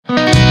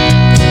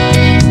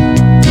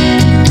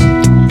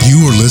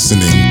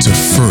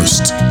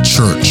First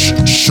Church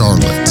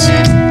Charlotte.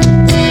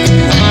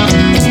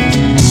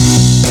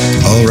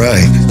 All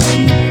right.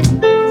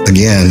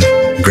 Again,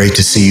 great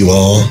to see you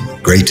all.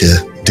 Great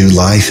to do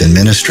life and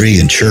ministry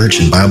and church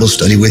and Bible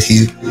study with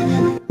you.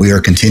 We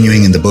are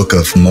continuing in the book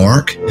of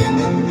Mark,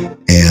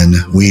 and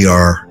we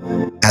are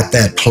at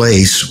that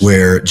place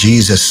where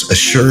Jesus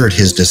assured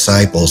his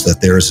disciples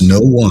that there is no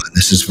one,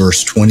 this is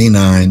verse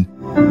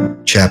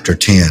 29, chapter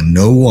 10,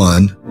 no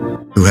one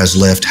who has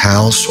left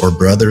house or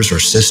brothers or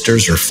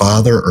sisters or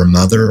father or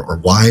mother or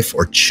wife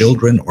or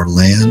children or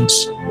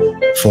lands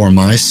for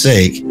my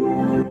sake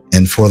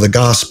and for the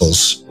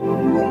gospel's,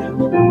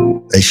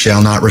 they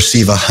shall not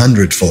receive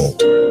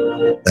 100-fold.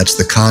 That's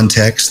the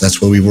context.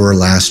 That's where we were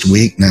last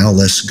week. Now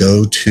let's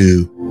go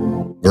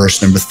to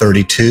verse number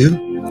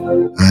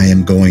 32. I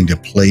am going to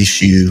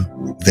place you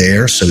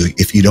there. So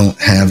if you don't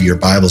have your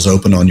Bibles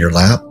open on your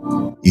lap,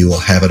 you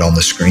will have it on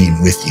the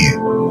screen with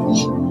you.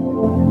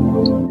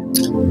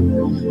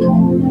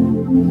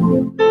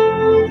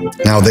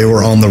 Now they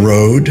were on the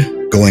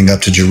road going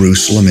up to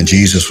Jerusalem, and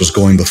Jesus was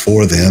going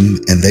before them,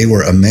 and they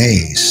were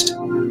amazed.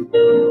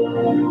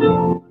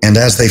 And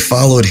as they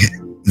followed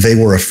him, they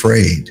were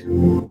afraid.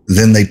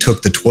 Then he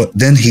took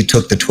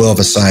the 12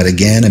 aside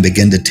again and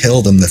began to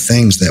tell them the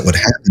things that would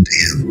happen to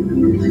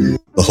him.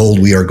 Behold,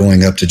 we are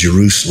going up to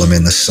Jerusalem,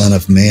 and the Son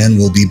of Man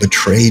will be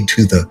betrayed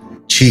to the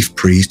chief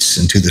priests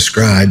and to the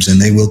scribes, and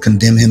they will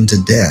condemn him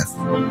to death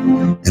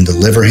and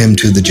deliver him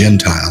to the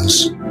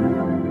Gentiles.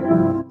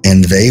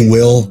 And they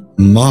will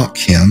mock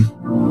him,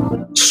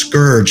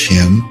 scourge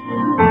him,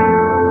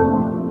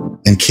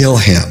 and kill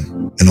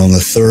him. And on the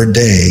third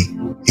day,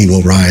 he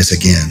will rise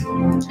again.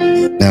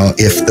 Now,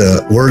 if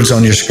the words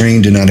on your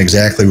screen do not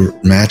exactly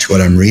match what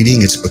I'm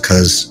reading, it's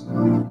because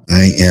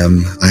I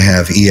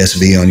have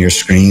ESV on your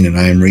screen, and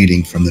I am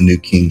reading from the New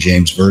King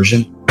James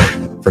Version.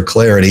 For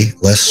clarity,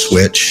 let's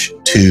switch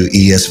to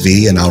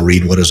ESV, and I'll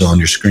read what is on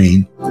your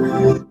screen.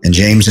 And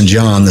James and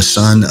John, the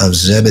son of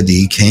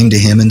Zebedee, came to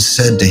him and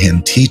said to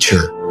him,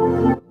 Teacher,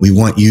 we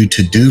want you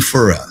to do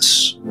for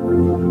us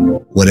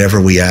whatever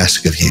we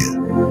ask of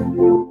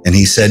you. And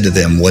he said to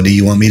them, What do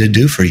you want me to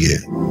do for you?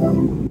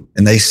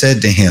 And they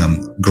said to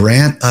him,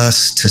 Grant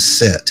us to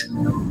sit,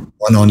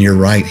 one on your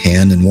right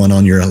hand and one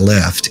on your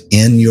left,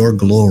 in your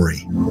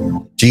glory.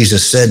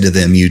 Jesus said to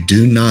them, You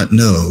do not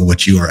know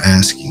what you are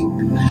asking.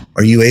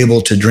 Are you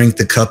able to drink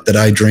the cup that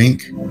I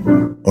drink,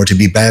 or to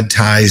be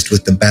baptized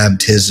with the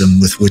baptism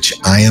with which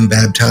I am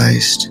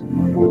baptized?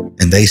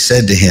 And they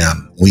said to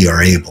him, We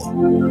are able.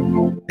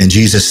 And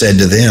Jesus said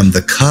to them,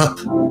 The cup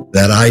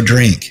that I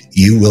drink,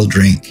 you will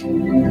drink.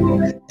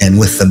 And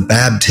with the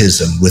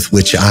baptism with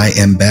which I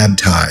am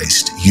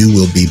baptized, you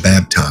will be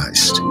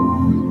baptized.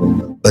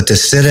 But to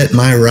sit at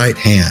my right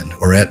hand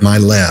or at my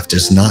left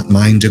is not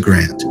mine to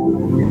grant,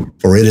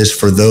 for it is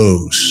for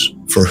those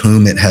for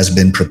whom it has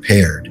been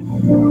prepared. And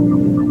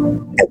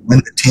when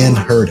the 10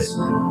 heard it,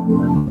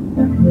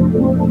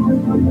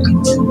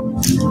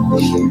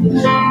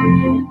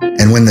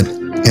 and when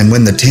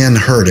the 10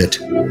 heard it,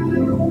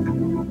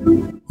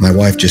 my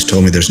wife just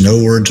told me there's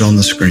no words on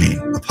the screen.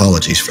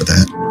 Apologies for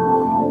that.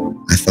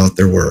 I thought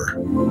there were.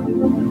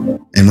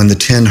 And when the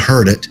 10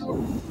 heard it,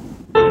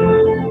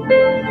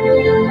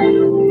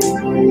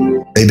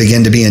 they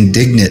began to be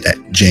indignant at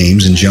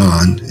James and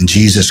John, and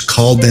Jesus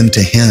called them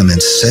to him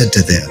and said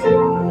to them,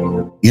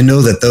 You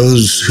know that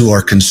those who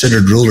are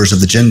considered rulers of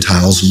the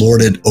Gentiles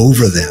lord it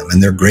over them,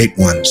 and their great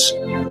ones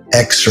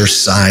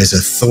exercise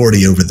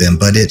authority over them,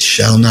 but it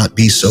shall not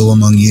be so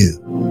among you.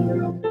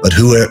 But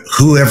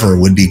whoever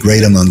would be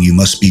great among you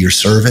must be your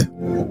servant,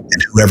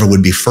 and whoever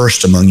would be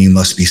first among you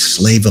must be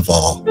slave of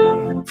all.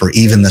 For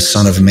even the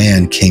Son of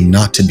Man came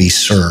not to be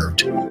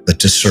served, but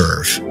to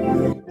serve,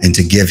 and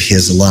to give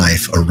his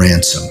life a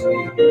ransom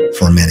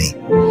for many.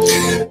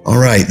 All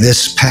right,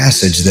 this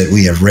passage that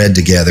we have read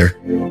together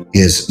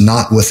is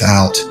not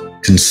without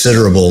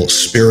considerable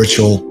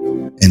spiritual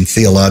and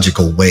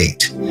theological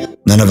weight.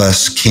 None of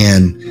us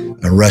can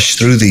rush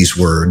through these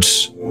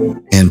words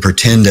and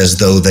pretend as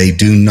though they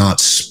do not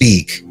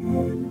speak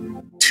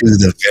to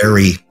the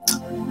very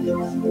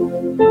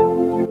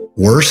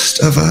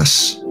worst of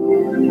us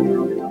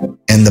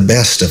and the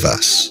best of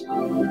us.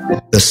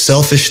 The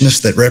selfishness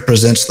that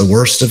represents the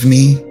worst of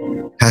me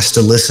has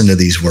to listen to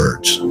these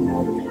words.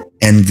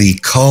 And the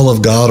call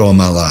of God on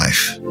my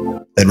life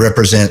that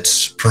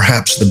represents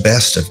perhaps the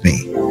best of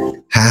me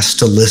has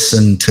to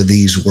listen to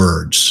these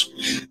words,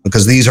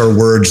 because these are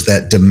words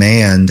that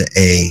demand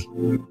a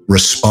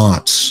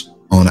response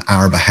on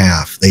our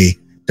behalf. They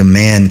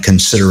demand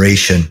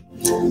consideration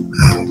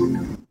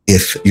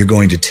if you're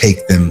going to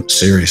take them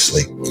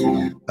seriously.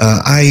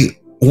 I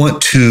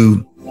want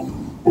to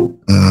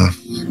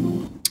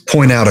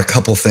point out a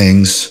couple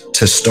things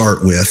to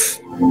start with.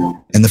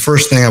 And the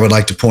first thing I would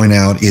like to point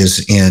out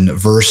is in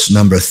verse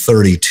number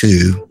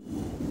 32,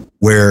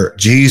 where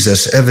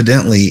Jesus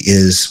evidently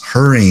is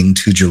hurrying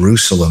to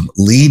Jerusalem,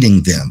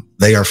 leading them.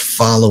 They are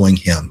following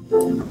him,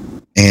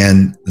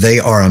 and they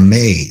are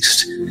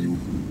amazed.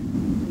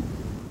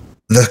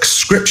 the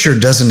scripture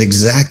doesn't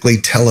exactly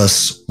tell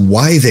us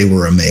why they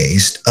were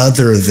amazed,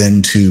 other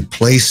than to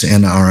place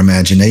in our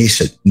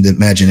imagination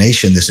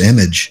this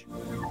image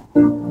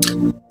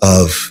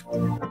of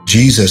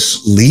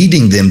Jesus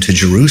leading them to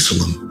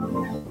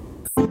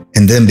Jerusalem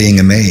and them being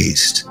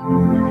amazed.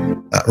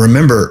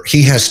 Remember,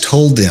 he has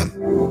told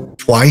them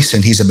twice,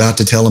 and he's about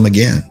to tell them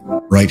again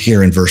right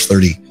here in verse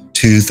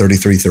 32,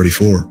 33,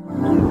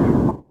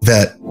 34,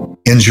 that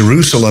in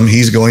Jerusalem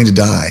he's going to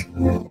die.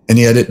 And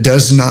yet it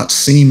does not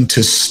seem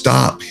to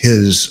stop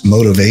his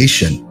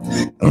motivation.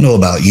 I don't know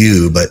about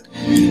you, but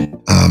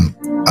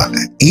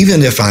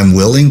even if I'm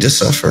willing to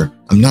suffer,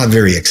 I'm not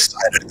very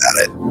excited about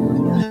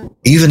it.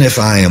 Even if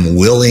I am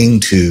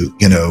willing to,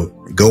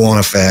 go on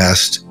a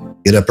fast,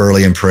 get up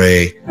early and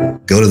pray,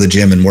 go to the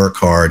gym and work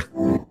hard,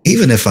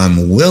 even if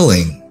I'm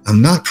willing,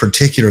 I'm not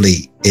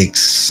particularly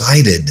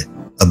excited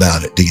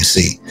about it, do you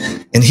see?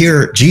 And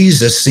here,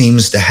 Jesus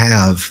seems to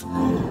have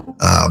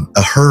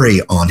a hurry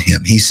on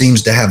him. He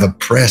seems to have a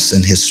press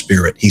in his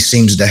spirit. He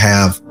seems to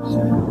have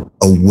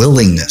a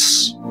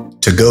willingness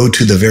to go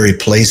to the very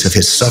place of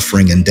his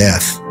suffering and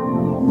death.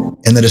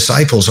 And the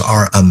disciples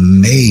are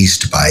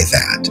amazed by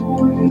that.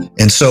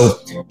 And so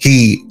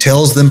he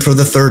tells them for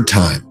the third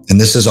time, and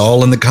this is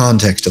all in the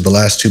context of the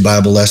last two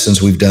Bible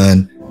lessons we've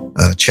done,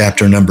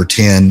 chapter number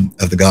 10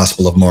 of the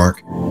Gospel of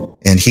Mark.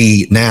 And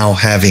he, now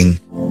having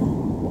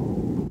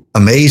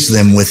amazed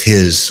them with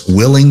his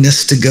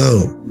willingness to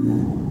go,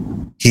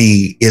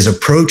 he is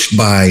approached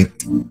by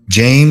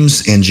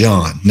James and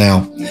John.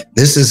 Now,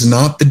 this is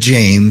not the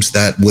James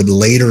that would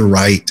later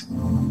write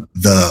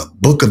the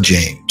book of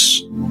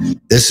James.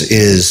 This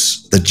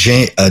is the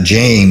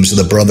James,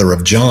 the brother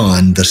of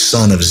John, the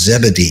son of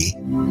Zebedee,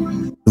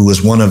 who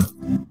was one of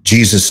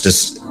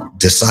Jesus'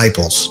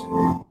 disciples.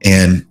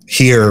 And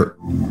here,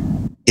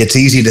 it's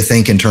easy to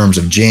think in terms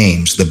of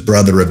James, the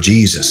brother of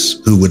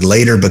Jesus, who would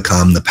later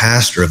become the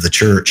pastor of the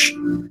church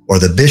or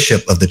the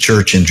bishop of the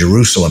church in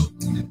Jerusalem.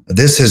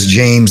 This is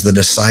James, the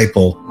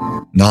disciple,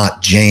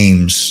 not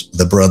James,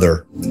 the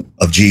brother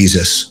of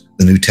Jesus,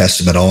 the New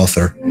Testament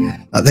author.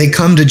 They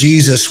come to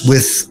Jesus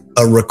with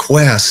a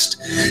request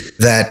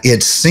that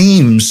it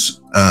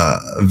seems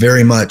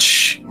very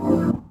much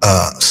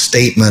a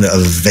statement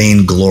of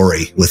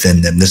vainglory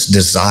within them, this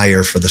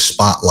desire for the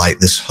spotlight,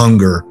 this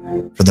hunger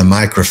for the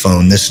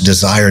microphone, this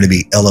desire to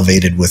be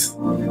elevated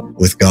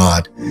with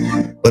God.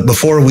 But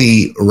before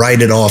we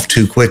write it off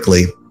too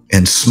quickly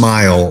and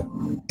smile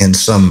in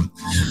some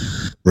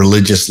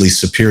religiously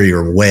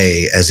superior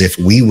way as if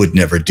we would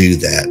never do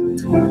that,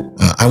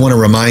 I want to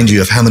remind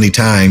you of how many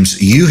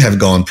times you have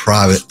gone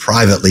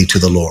privately to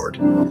the Lord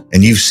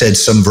and you've said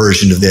some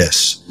version of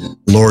this: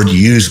 Lord,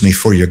 use me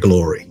for your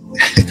glory.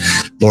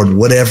 Lord,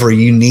 whatever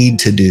you need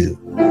to do,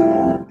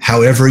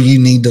 however you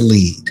need to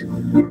lead,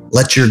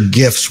 let your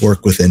gifts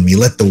work within me.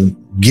 Let the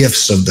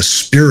gifts of the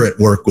Spirit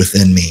work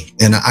within me.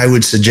 And I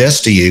would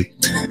suggest to you,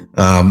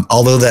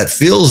 although that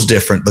feels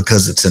different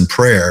because it's in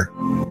prayer,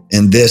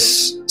 and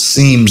this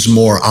seems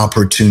more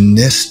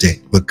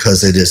opportunistic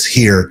because it is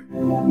here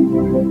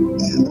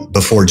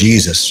before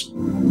Jesus,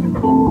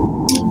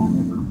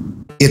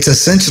 it's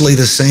essentially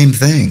the same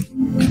thing.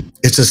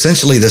 It's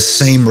essentially the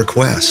same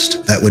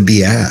request that would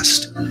be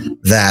asked,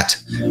 that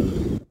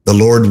the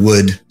Lord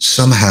would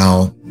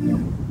somehow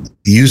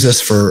use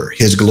us for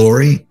his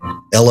glory,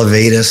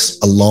 elevate us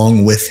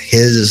along with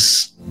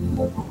his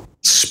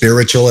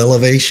spiritual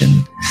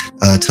elevation,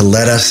 to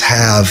let us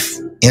have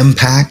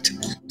impact,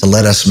 to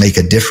let us make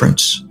a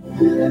difference.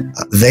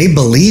 They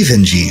believe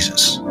in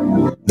Jesus.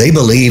 They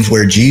believe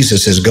where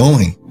Jesus is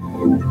going.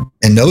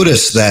 And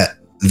notice that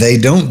they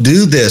don't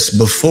do this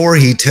before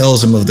he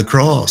tells them of the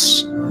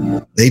cross.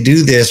 They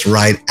do this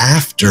right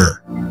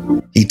after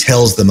he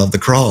tells them of the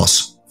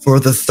cross for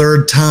the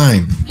third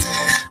time.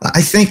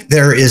 I think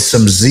there is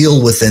some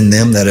zeal within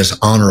them that is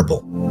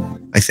honorable.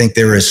 I think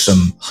there is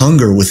some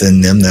hunger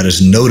within them that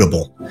is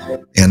notable.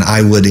 And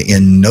I would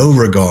in no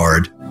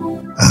regard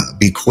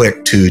be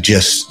quick to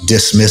just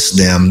dismiss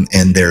them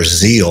and their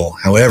zeal.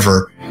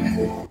 However,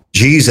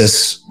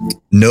 Jesus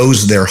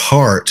knows their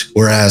heart,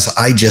 whereas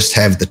I just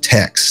have the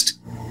text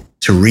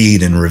to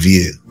read and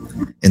review.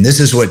 And this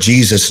is what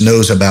Jesus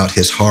knows about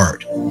his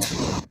heart.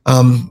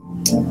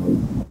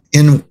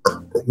 In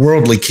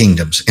worldly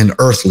kingdoms, in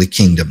earthly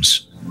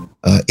kingdoms,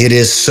 it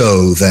is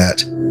so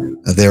that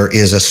there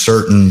is a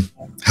certain,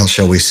 how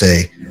shall we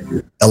say,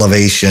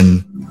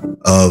 elevation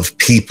of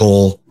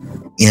people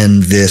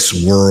in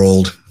this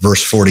world.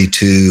 Verse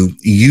 42,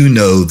 you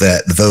know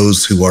that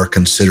those who are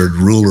considered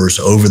rulers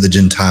over the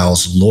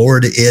Gentiles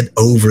lord it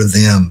over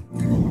them,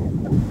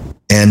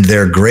 and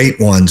their great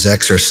ones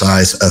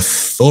exercise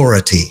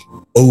authority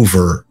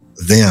over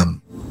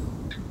them.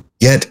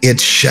 Yet it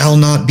shall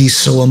not be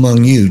so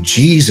among you.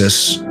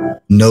 Jesus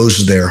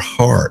knows their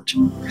heart,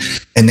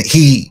 and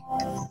he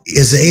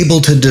is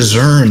able to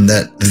discern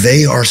that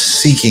they are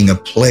seeking a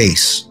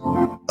place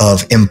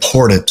of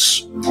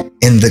importance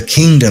in the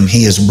kingdom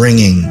he is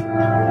bringing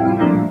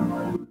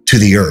to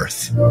the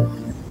earth.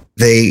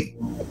 They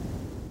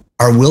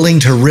are willing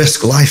to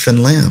risk life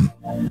and limb.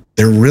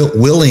 They're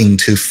willing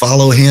to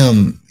follow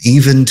him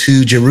even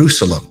to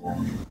Jerusalem.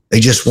 They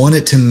just want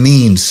it to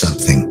mean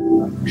something.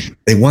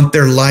 They want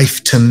their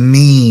life to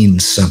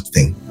mean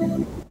something.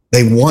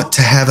 They want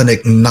to have an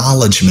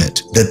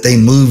acknowledgement that they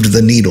moved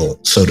the needle,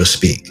 so to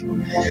speak.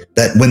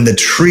 That when the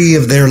tree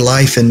of their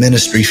life and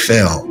ministry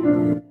fell,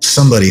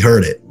 somebody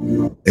heard it.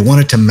 They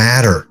want it to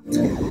matter.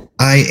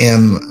 I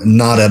am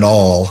not at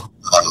all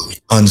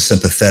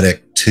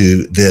unsympathetic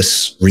to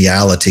this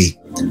reality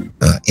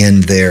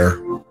in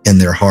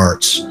their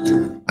hearts.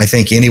 I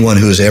think anyone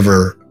who has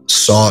ever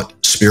sought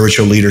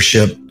spiritual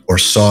leadership or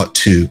sought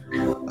to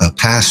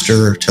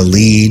pastor, to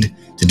lead,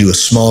 to do a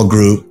small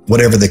group,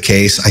 whatever the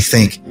case, I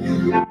think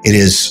it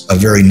is a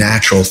very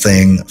natural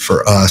thing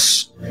for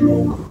us.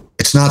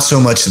 It's not so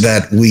much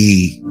that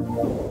we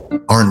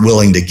aren't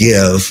willing to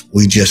give.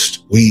 We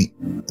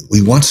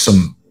want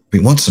some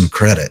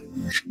credit.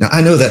 Now,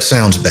 I know that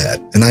sounds bad.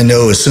 And I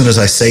know as soon as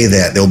I say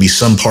that, there'll be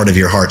some part of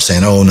your heart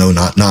saying, oh, no,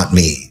 not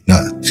me.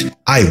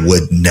 I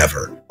would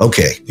never.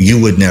 Okay,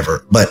 you would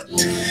never. But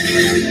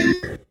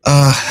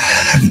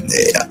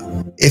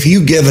if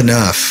you give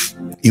enough,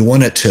 you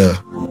want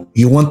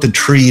the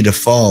tree to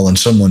fall and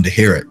someone to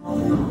hear it.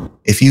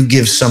 If you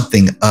give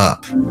something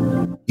up,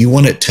 you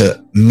want it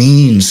to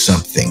mean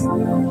something.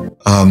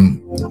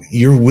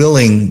 You're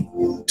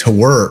willing to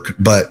work,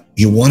 but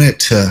you want it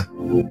to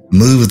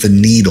move the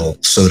needle,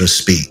 so to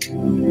speak,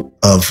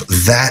 of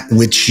that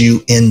which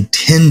you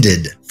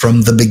intended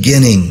from the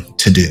beginning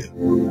to do.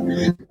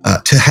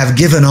 To have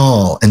given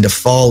all and to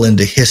fall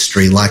into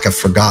history like a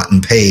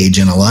forgotten page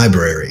in a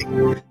library,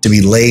 to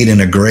be laid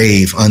in a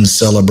grave,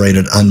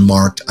 uncelebrated,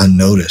 unmarked,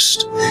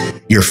 unnoticed.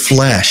 Your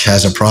flesh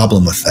has a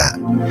problem with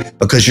that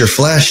because your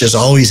flesh is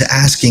always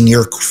asking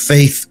your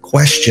faith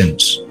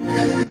questions.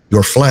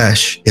 Your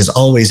flesh is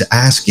always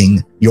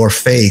asking your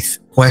faith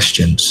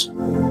questions.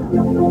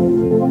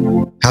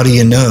 How do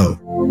you know?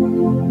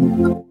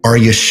 Are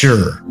you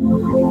sure?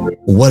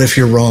 What if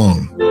you're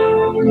wrong?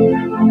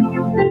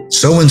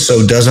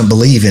 So-and-so doesn't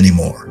believe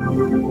anymore.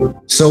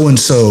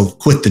 So-and-so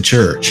quit the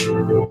church.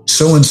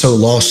 So-and-so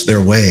lost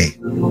their way.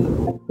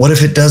 What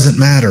if it doesn't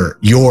matter?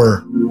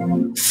 Your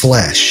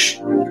flesh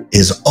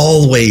is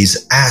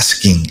always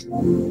asking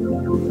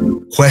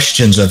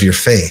questions of your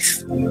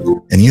faith,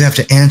 and you have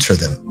to answer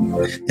them.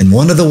 And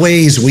one of the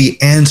ways we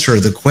answer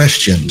the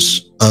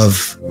questions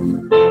of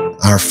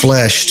our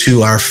flesh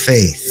to our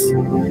faith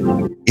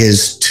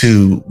is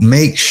to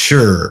make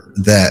sure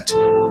that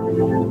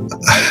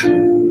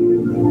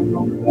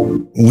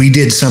we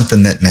did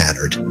something that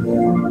mattered.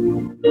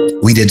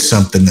 We did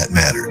something that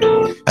mattered.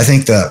 I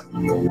think the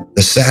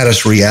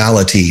saddest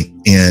reality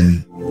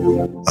in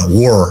a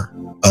war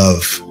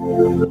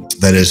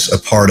that is a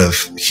part of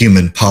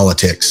human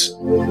politics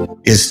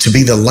is to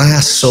be the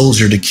last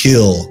soldier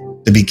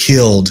to be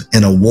killed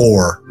in a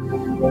war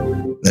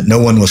that no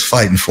one was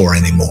fighting for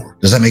anymore.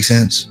 Does that make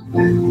sense?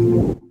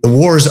 The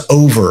war's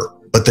over,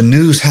 but the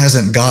news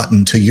hasn't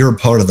gotten to your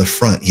part of the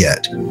front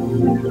yet.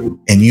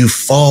 And you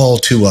fall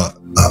to a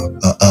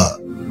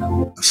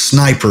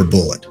sniper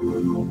bullet.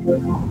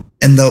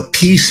 And the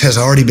peace has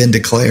already been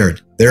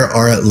declared. There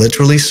are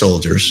literally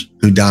soldiers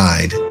who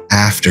died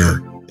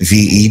after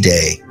VE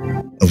Day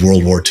of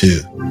World War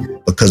II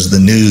because the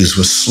news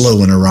was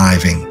slow in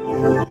arriving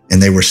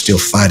and they were still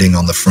fighting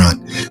on the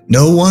front.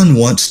 No one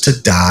wants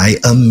to die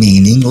a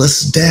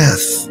meaningless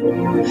death.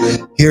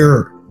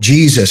 Here,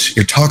 Jesus,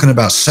 you're talking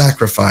about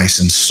sacrifice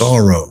and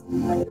sorrow.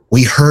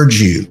 We heard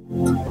you.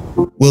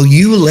 Will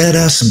you let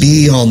us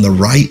be on the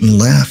right and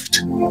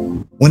left?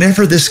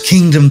 Whenever this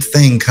kingdom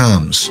thing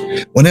comes,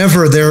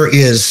 whenever there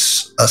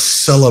is a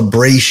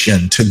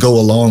celebration to go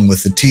along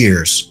with the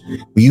tears,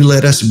 will you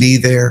let us be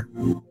there?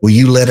 Will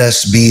you let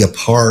us be a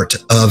part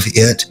of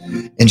it?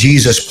 And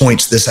Jesus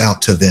points this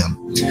out to them.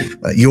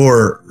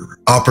 Your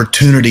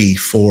opportunity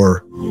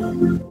for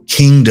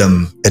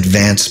kingdom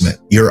advancement,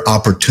 your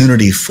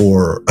opportunity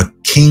for a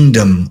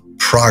kingdom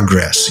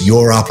progress,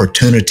 your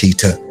opportunity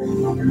to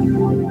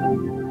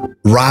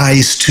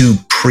rise to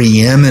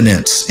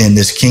preeminence in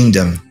this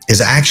kingdom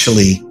is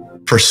actually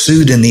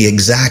pursued in the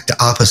exact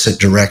opposite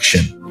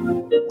direction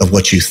of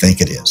what you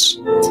think it is.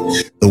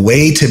 The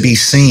way to be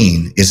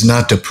seen is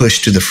not to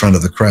push to the front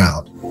of the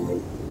crowd.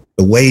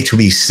 The way to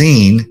be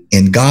seen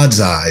in God's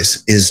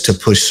eyes is to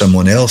push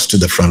someone else to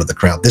the front of the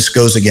crowd. This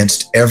goes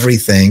against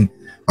everything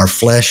our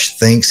flesh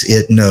thinks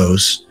it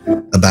knows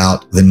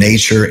about the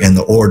nature and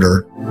the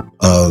order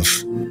of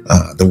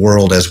the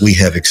world as we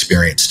have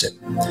experienced it.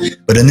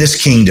 But in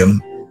this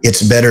kingdom,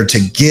 it's better to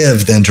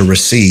give than to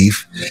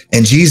receive.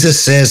 And Jesus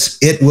says,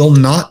 it will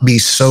not be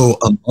so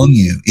among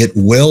you. It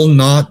will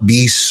not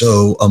be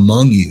so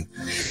among you.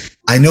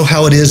 I know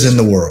how it is in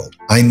the world.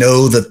 I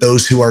know that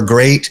those who are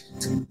great,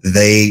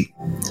 they're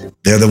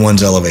the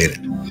ones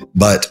elevated.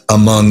 But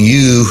among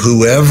you,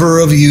 whoever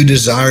of you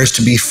desires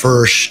to be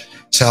first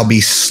shall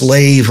be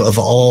slave of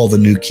all, the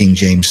New King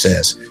James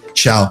says,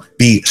 shall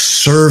be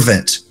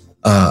servant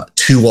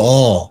to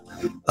all.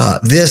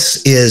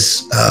 This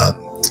is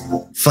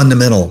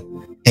fundamental,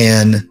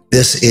 and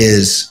this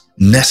is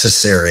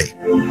necessary.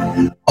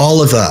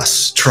 All of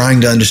us trying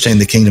to understand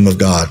the kingdom of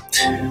God.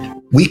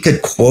 We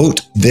could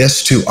quote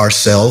this to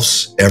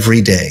ourselves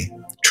every day,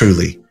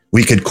 truly.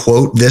 We could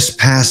quote this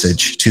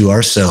passage to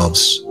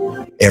ourselves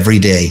every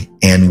day,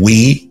 and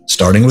we,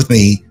 starting with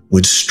me,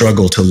 would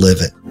struggle to live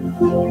it.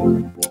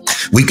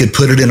 We could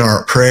put it in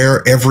our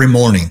prayer every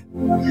morning.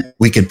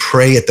 We could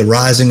pray at the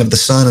rising of the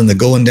sun and the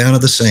going down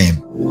of the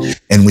same,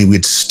 and we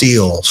would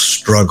still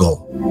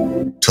struggle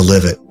to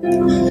live it.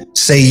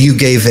 Say you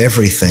gave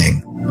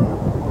everything.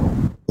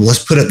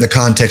 Let's put it in the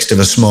context of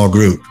a small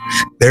group.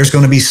 There's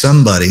going to be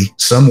somebody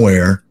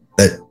somewhere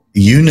that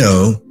you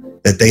know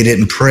that they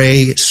didn't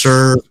pray,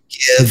 serve,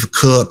 give,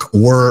 cook,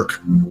 work,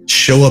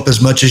 show up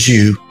as much as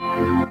you,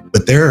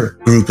 but their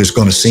group is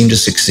going to seem to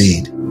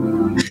succeed.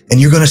 And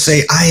you're going to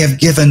say, I have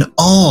given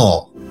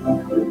all,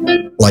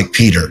 like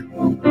Peter.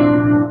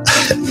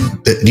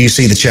 Do you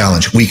see the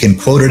challenge? We can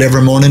quote it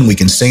every morning, we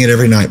can sing it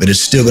every night, but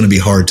it's still going to be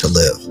hard to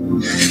live.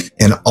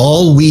 And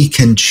all we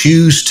can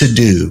choose to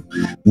do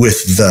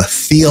with the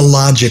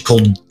theological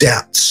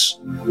depths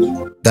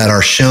that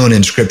are shown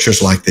in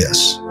scriptures like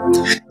this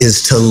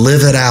is to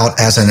live it out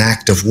as an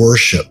act of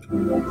worship,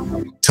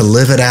 to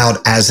live it out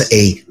as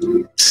a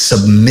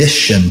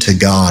submission to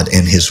God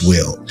and his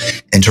will,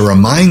 and to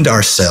remind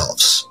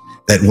ourselves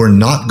that we're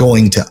not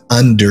going to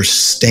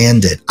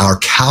understand it. Our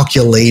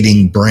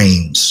calculating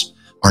brains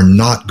are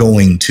not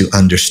going to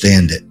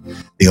understand it.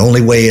 The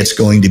only way it's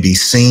going to be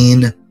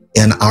seen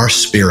in our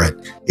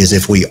spirit is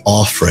if we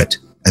offer it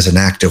as an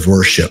act of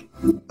worship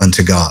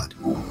unto God.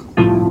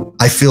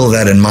 I feel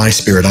that in my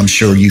spirit. I'm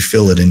sure you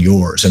feel it in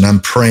yours, and I'm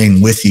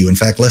praying with you. In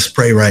fact, let's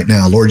pray right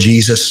now. Lord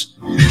Jesus,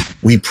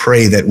 we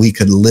pray that we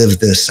could live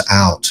this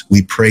out.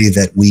 We pray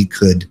that we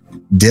could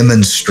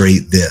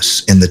demonstrate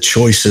this in the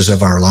choices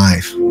of our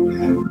life,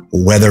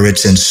 whether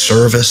it's in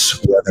service,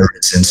 whether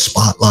it's in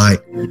spotlight,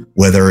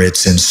 whether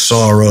it's in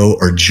sorrow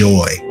or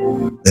joy,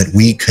 that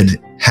we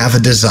could have a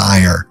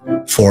desire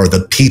for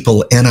the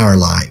people in our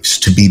lives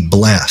to be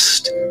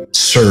blessed,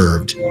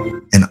 served,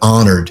 and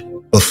honored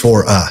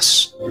before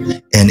us.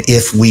 And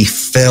if we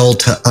fail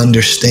to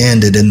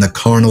understand it in the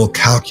carnal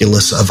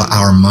calculus of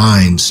our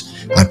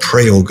minds, I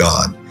pray, oh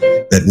God,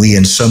 that we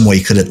in some way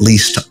could at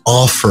least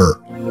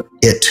offer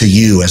it to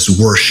you as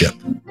worship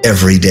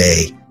every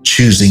day,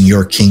 choosing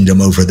your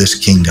kingdom over this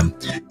kingdom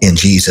in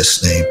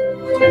Jesus' name.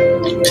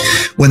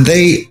 When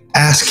they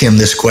ask him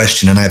this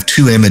question, and I have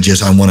two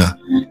images I want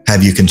to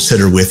have you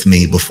consider with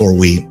me before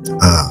we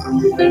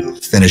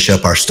finish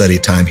up our study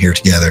time here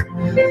together.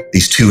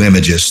 These two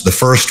images. The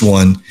first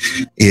one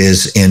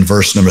is in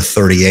verse number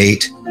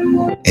 38,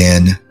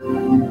 and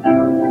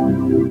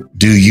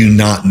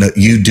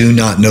you do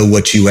not know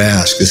what you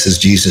ask. This is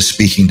Jesus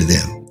speaking to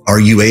them. Are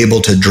you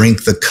able to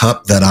drink the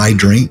cup that I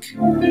drink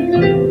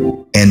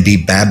and be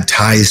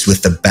baptized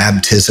with the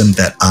baptism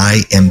that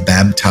I am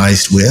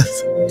baptized with?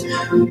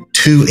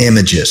 Two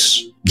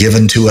images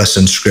given to us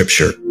in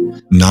Scripture,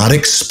 not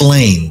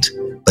explained,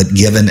 but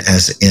given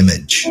as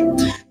image.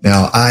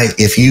 Now,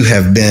 if you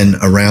have been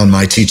around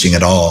my teaching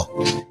at all,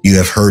 you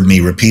have heard me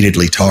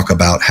repeatedly talk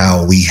about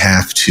how we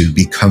have to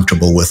be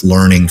comfortable with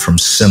learning from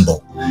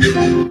symbol,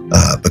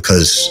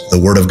 because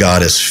the Word of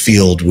God is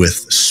filled with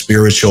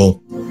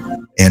spiritual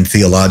and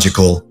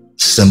theological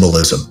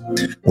symbolism,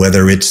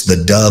 whether it's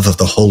the dove of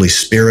the Holy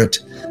Spirit,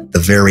 the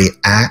very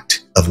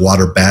act of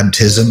water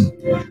baptism,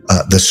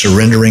 the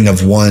surrendering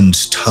of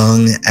one's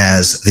tongue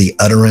as the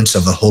utterance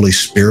of the Holy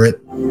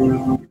Spirit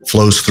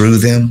flows through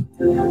them.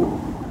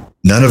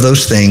 None of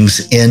those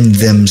things in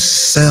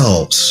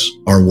themselves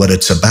are what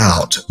it's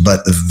about,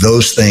 but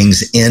those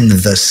things in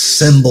the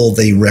symbol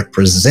they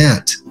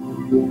represent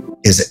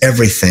is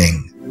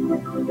everything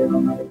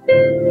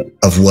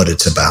of what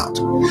it's about.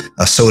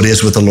 So it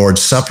is with the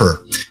Lord's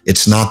Supper.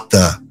 It's not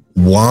the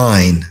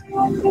wine.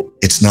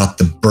 It's not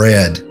the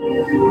bread.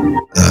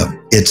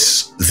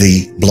 It's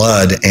the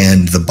blood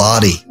and the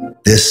body.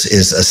 This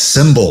is a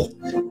symbol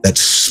that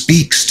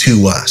speaks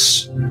to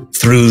us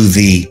through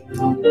the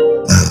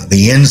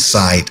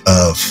insight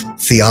of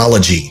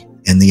theology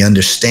and the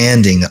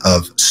understanding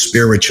of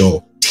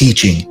spiritual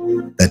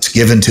teaching that's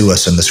given to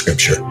us in the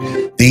Scripture.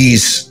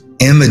 These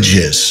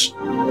images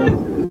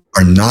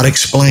are not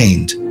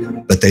explained,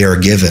 but they are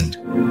given.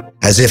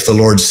 As if the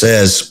Lord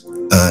says,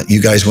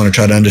 you guys want to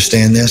try to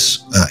understand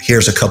this?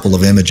 Here's a couple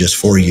of images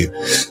for you.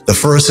 The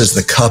first is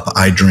the cup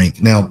I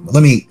drink. Now,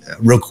 let me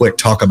real quick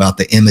talk about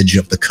the image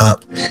of the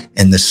cup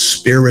and the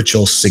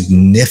spiritual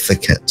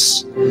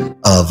significance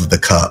of the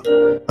cup.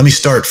 Let me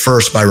start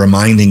first by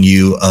reminding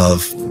you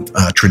of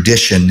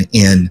tradition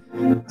in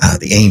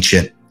the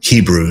ancient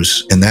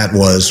Hebrews, and that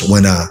was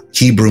when a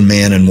Hebrew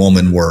man and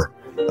woman were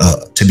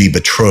to be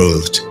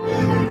betrothed.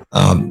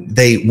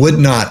 They would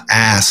not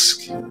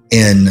ask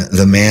in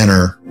the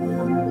manner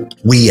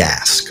we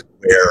ask,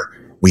 where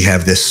we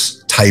have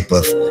this type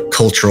of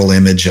cultural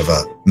image of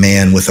a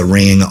man with a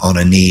ring on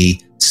a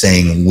knee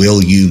saying,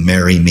 "Will you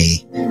marry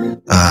me?"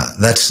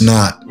 That's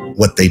not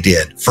what they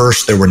did.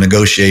 First, there were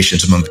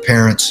negotiations among the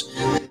parents,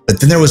 but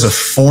then there was a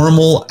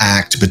formal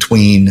act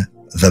between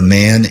the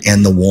man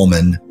and the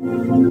woman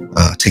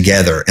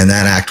together. And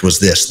that act was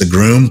this: the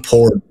groom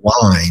poured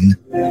wine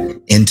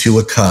into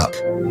a cup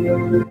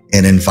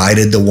and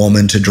invited the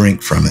woman to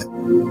drink from it.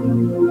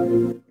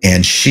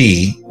 And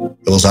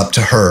it was up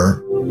to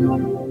her,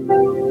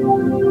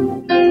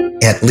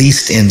 at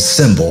least in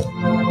symbol.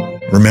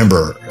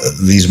 Remember,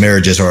 these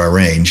marriages are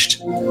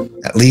arranged.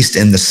 At least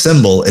in the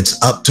symbol,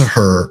 it's up to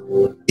her.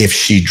 If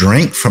she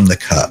drank from the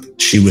cup,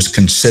 she was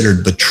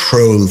considered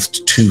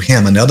betrothed to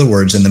him. In other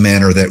words, in the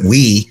manner that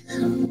we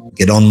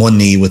get on one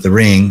knee with the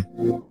ring,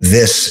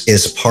 this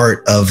is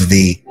part of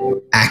the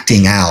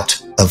acting out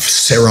of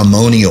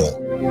ceremonial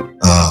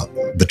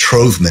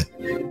betrothment.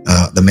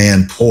 The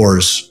man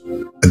pours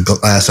a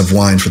glass of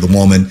wine for the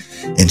woman,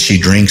 and she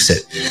drinks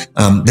it.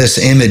 This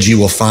image you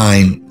will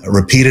find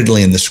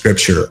repeatedly in the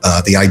scripture,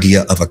 the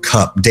idea of a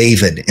cup.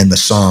 David in the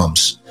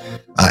Psalms,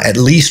 at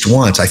least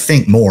once, I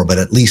think more, but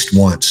at least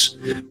once,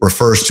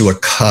 refers to a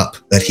cup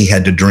that he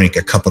had to drink,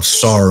 a cup of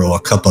sorrow, a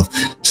cup of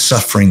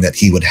suffering that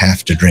he would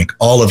have to drink.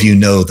 All of you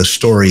know the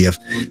story of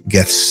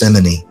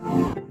Gethsemane,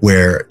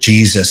 where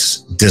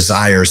Jesus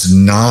desires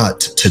not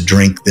to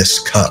drink this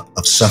cup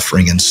of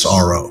suffering and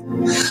sorrow.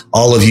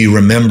 All of you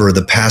remember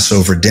the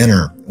Passover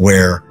dinner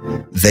where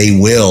they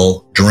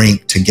will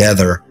drink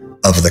together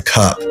of the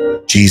cup.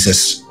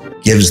 Jesus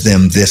gives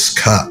them this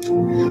cup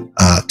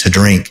to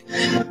drink.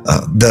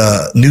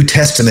 The New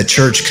Testament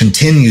church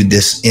continued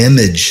this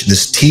image,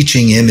 this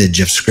teaching image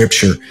of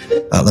Scripture.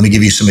 Let me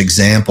give you some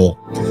example.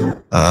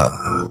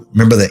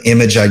 Remember the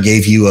image I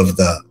gave you of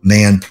the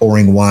man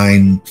pouring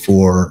wine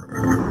for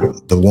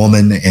the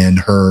woman and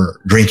her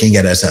drinking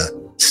it as a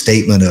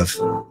statement of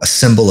a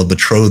symbol of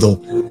betrothal.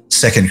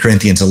 2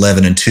 Corinthians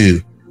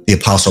 11:2, the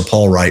Apostle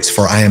Paul writes,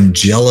 "For I am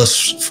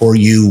jealous for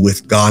you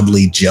with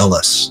godly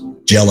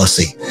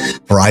jealousy,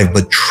 for I've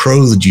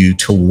betrothed you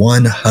to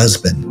one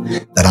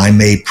husband, that I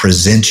may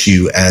present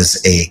you as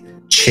a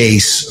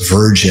chaste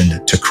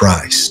virgin to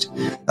Christ."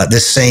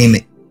 This same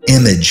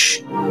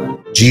image,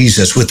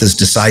 Jesus with his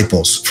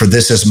disciples, "For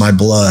this is my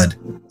blood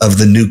of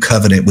the new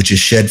covenant, which is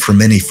shed for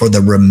many for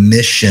the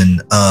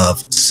remission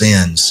of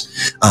sins,"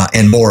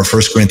 and more.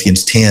 1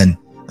 Corinthians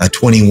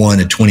 10:21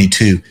 and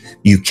 22.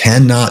 "You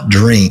cannot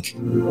drink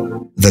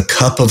the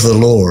cup of the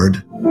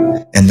Lord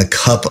and the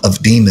cup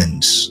of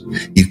demons.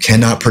 You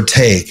cannot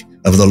partake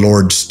of the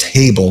Lord's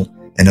table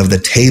and of the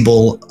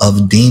table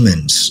of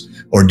demons.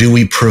 Or do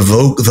we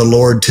provoke the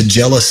Lord to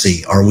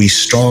jealousy? Are we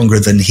stronger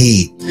than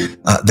he?"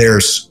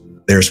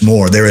 There's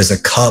more. There is a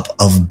cup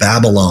of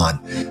Babylon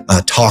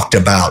talked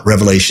about,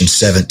 Revelation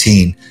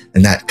 17.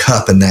 And that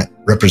cup, and that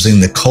representing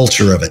the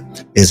culture of it,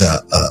 is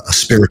a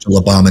spiritual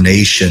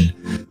abomination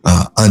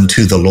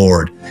unto the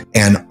Lord.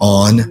 And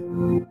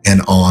on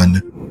and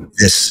on.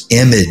 This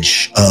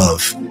image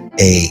of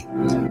a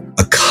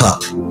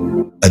cup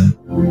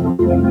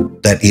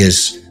that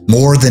is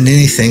more than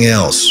anything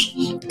else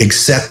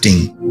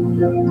accepting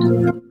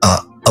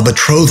a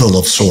betrothal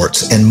of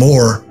sorts, and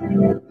more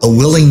a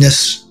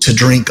willingness to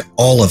drink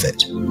all of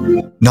it,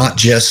 not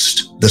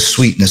just the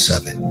sweetness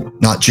of it,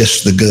 not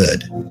just the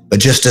good, but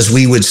just as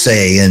we would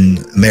say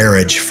in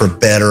marriage, for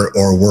better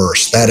or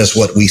worse. That is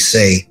what we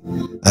say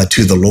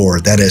to the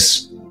Lord. That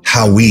is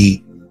how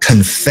we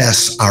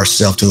confess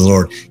ourselves to the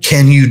Lord.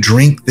 Can you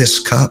drink this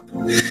cup?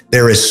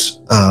 There is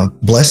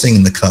blessing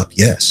in the cup,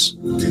 yes.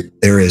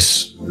 There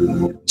is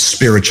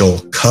spiritual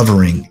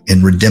covering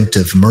and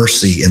redemptive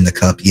mercy in the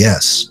cup,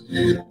 yes.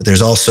 But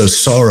there's also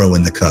sorrow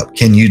in the cup.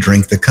 Can you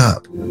drink the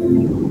cup?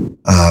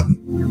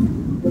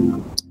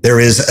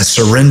 There is a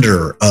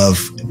surrender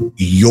of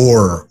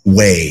your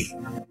way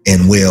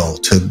and will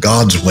to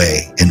God's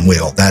way and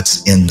will.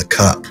 That's in the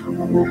cup.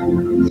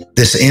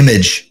 This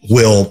image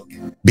will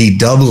be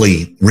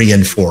doubly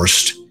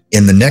reinforced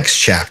in the next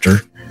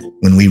chapter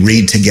when we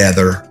read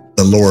together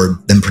the Lord,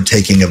 them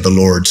partaking of the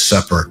Lord's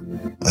Supper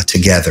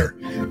together.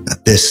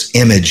 This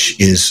image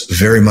is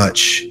very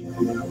much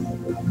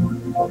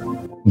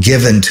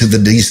given to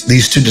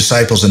these two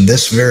disciples in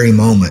this very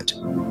moment.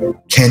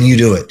 Can you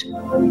do it?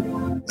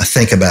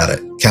 Think about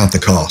it. Count the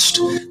cost.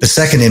 The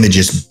second image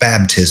is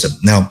baptism.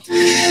 Now,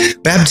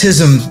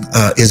 baptism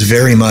is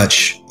very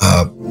much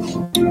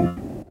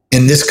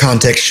in this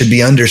context should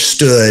be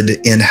understood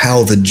in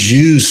how the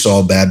Jews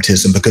saw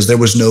baptism, because there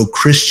was no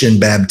Christian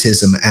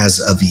baptism as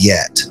of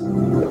yet.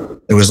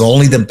 There was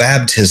only the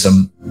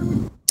baptism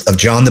of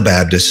John the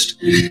Baptist,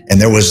 and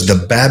there was the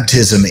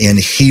baptism in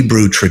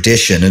Hebrew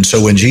tradition. And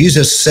so when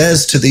Jesus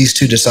says to these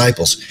two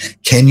disciples,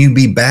 "Can you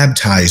be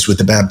baptized with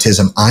the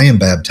baptism I am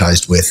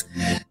baptized with?"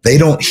 they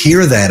don't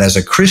hear that as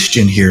a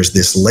Christian hears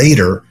this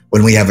later,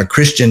 when we have a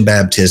Christian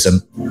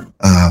baptism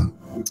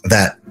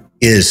that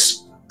is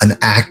an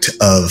act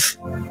of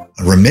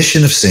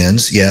remission of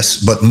sins, yes,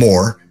 but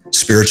more,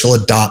 spiritual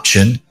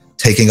adoption,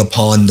 taking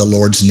upon the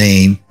Lord's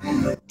name.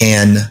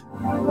 And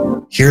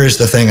here is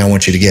the thing I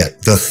want you to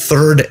get. The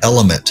third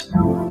element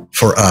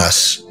for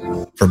us,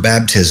 for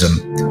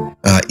baptism,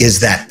 is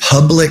that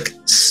public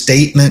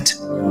statement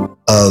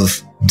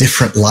of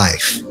different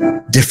life,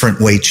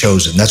 different way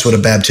chosen. That's what a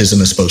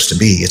baptism is supposed to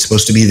be. It's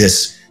supposed to be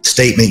this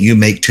statement you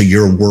make to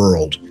your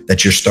world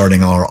that you're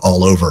starting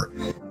all over.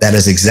 That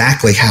is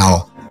exactly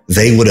how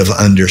they would have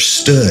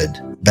understood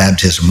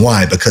baptism.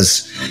 Why?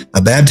 Because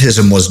a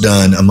baptism was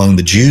done among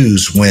the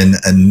Jews when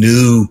a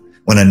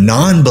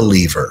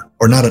non-believer,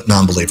 or not a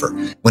non-believer,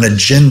 when a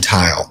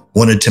Gentile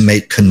wanted to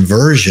make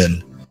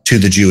conversion to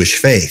the Jewish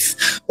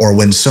faith, or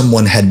when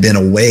someone had been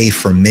away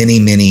for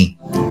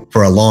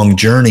for a long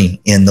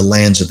journey in the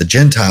lands of the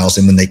Gentiles,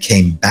 and when they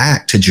came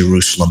back to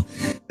Jerusalem,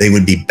 they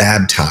would be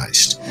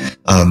baptized.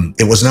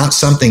 It was not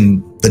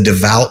something the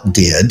devout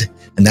did,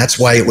 and that's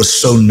why it was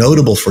so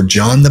notable for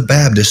John the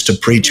Baptist to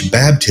preach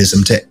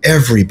baptism to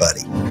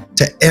everybody,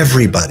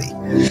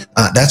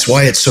 That's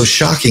why it's so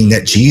shocking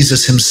that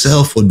Jesus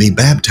himself would be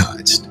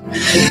baptized.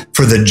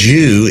 For the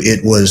Jew,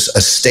 it was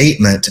a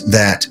statement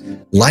that,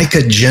 like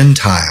a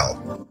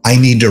Gentile, I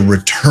need to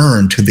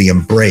return to the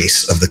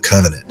embrace of the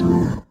covenant.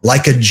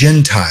 Like a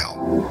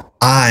Gentile,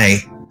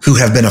 I, who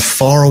have been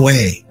afar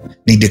away,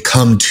 need to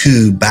come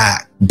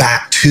back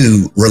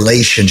to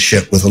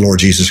relationship with the Lord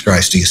Jesus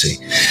Christ, do you see?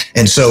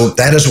 And so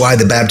that is why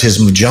the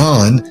baptism of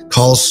John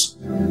caused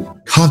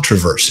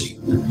controversy,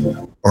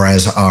 or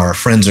as our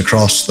friends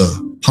across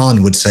the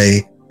pond would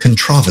say,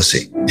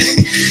 controversy,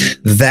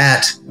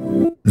 that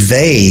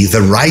they,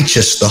 the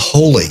righteous, the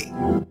holy,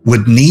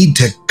 would need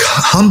to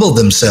humble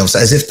themselves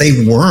as if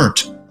they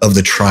weren't of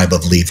the tribe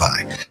of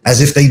Levi,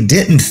 as if they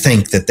didn't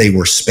think that they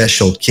were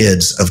special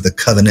kids of the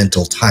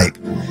covenantal type,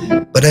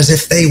 but as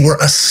if they were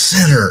a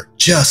sinner,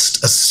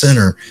 just a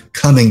sinner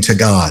coming to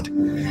God.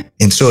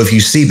 And so if you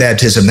see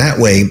baptism that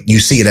way, you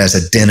see it as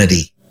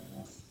identity.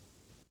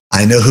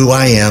 I know who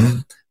I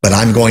am, but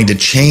I'm going to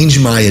change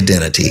my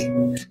identity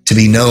to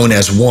be known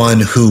as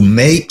one who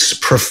makes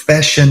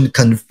profession,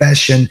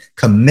 confession,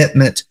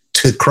 commitment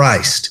to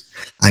Christ.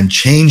 I'm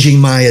changing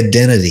my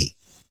identity.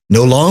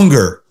 No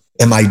longer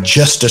am I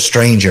just a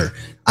stranger.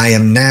 I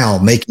am now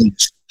making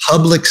this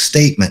public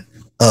statement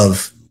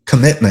of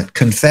commitment,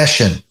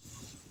 confession.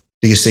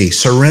 Do you see?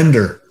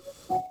 Surrender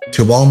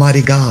to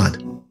Almighty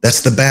God.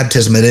 That's the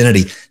baptism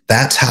identity.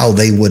 That's how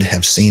they would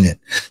have seen it.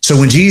 So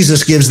when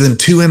Jesus gives them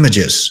two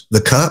images,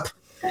 the cup,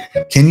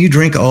 can you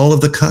drink all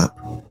of the cup?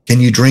 Can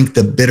you drink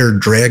the bitter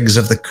dregs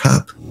of the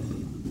cup?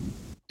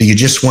 Do you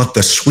just want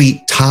the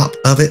sweet top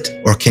of it?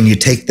 Or can you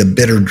take the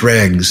bitter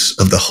dregs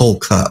of the whole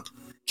cup?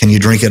 Can you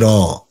drink it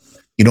all?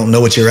 You don't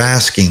know what you're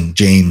asking,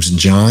 James and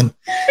John.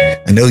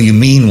 I know you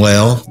mean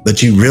well,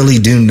 but you really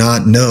do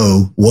not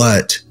know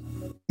what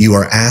you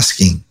are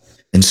asking.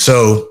 And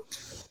so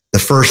the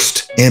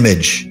first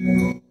image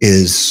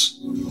is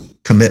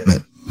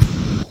commitment.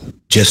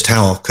 Just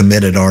how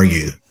committed are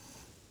you?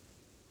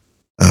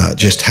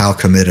 Just how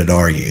committed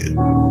are you?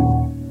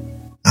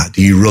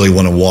 Do you really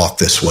want to walk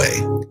this way?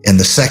 And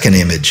the second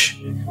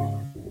image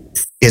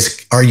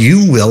is, are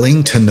you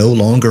willing to no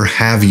longer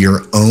have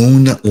your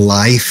own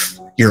life,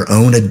 your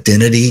own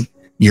identity,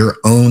 your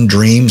own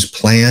dreams,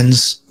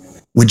 plans?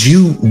 Would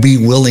you be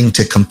willing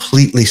to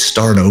completely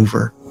start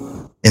over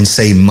and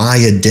say, my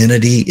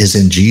identity is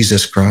in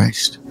Jesus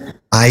Christ?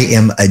 I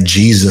am a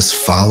Jesus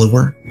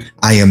follower.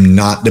 I am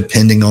not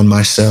depending on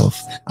myself.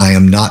 I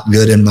am not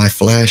good in my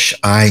flesh.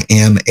 I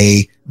am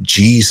a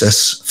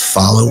Jesus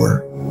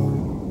follower.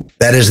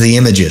 That is the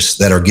images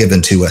that are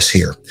given to us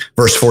here.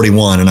 Verse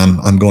 41, and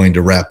I'm going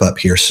to wrap up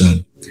here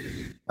soon.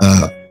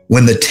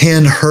 When the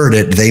 10 heard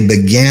it, they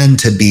began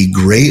to be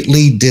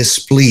greatly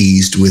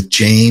displeased with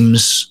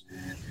James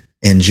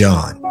and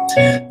John.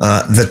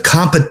 The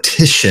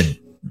competition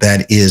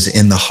that is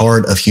in the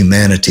heart of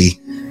humanity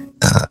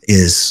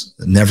is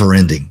never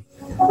ending.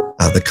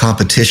 The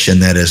competition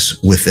that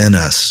is within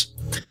us,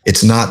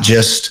 it's not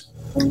just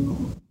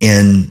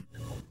in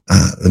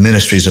the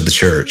ministries of the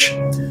church.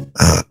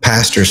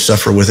 Pastors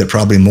suffer with it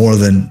probably more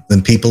than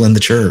people in the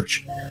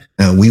church.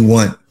 We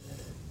want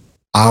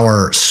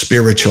our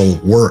spiritual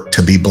work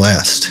to be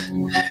blessed.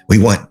 We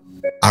want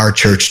our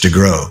church to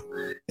grow.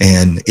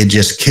 And it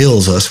just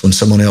kills us when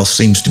someone else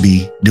seems to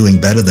be doing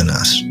better than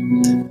us.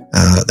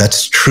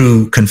 That's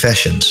true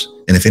confessions.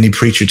 And if any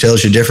preacher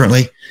tells you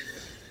differently,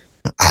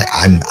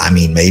 I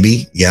mean,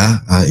 maybe, yeah,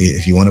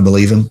 if you want to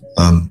believe him.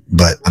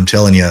 But I'm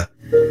telling you,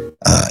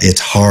 it's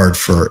hard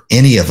for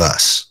any of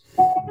us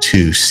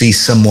to see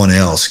someone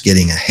else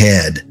getting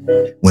ahead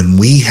when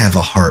we have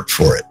a heart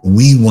for it.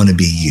 We want to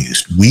be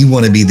used. We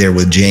want to be there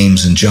with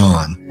James and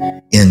John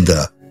in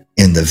the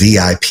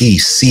VIP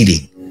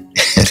seating.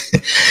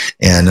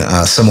 And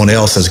someone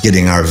else is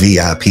getting our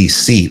VIP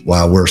seat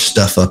while we're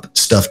stuffed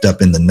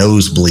up in the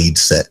nosebleed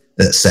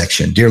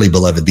section. Dearly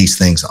beloved, these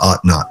things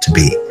ought not to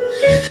be.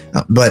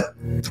 But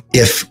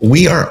if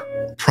we are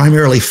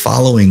primarily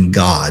following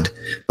God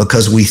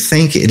because we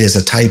think it is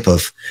a type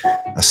of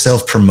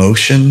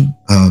self-promotion,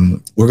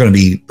 we're going to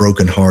be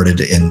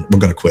brokenhearted and we're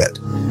going to quit.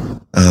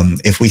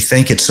 If we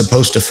think it's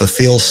supposed to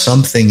fulfill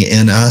something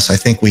in us, I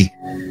think we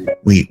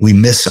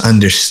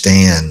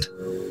misunderstand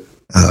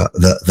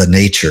the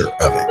nature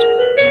of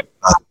it.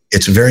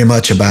 It's very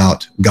much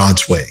about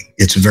God's way.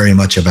 It's very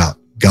much about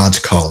God's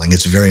calling.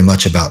 It's very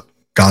much about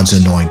God's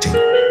anointing,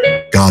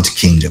 God's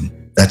kingdom,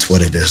 That's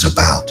what it is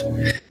about.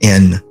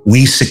 And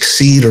we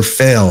succeed or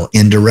fail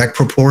in direct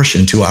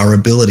proportion to our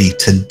ability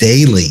to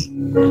daily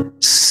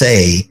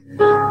say,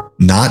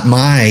 not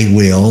my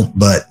will,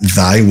 but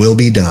thy will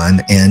be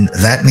done. And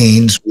that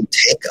means we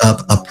take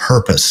up a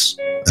purpose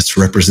that's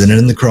represented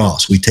in the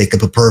cross. We take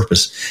up a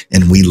purpose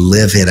and we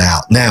live it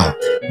out. Now,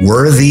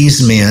 were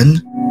these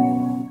men,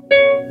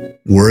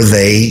 were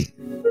they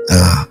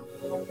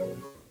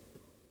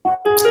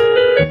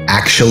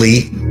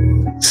actually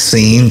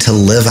seen to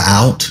live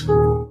out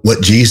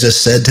what Jesus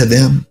said to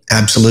them?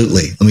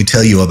 Absolutely. Let me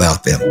tell you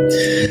about them.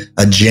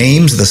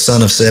 James, the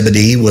son of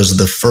Zebedee, was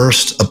the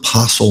first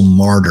apostle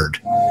martyred,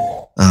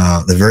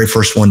 the very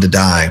first one to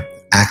die.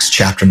 Acts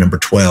chapter number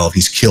 12.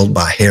 He's killed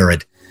by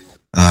Herod.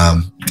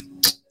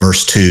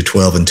 Verse 2,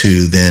 12 and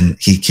 2, then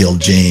he killed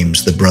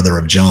James, the brother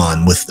of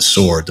John, with the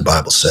sword, the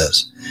Bible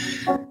says.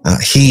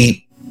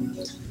 He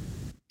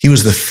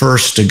was the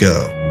first to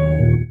go.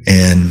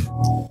 And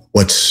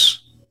what's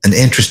an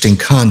interesting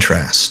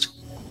contrast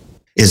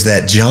is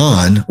that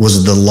John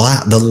was the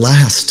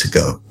last to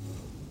go.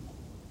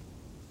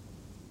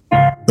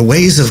 The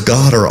ways of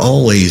God are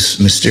always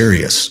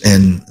mysterious,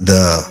 and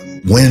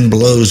the wind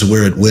blows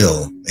where it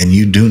will, and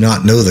you do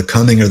not know the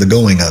coming or the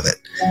going of it.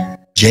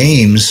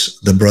 James,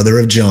 the brother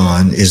of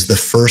John, is the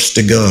first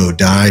to go,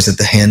 dies at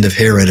the hand of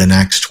Herod in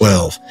Acts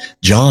 12.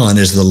 John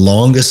is the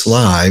longest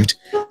lived,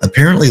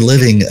 apparently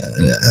living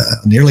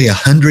nearly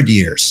 100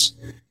 years.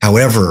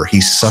 However,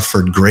 he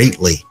suffered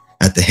greatly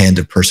at the hand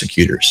of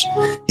persecutors.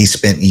 He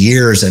spent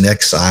years in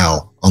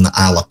exile on the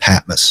Isle of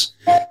Patmos.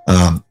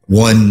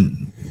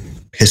 One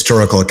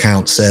historical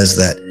account says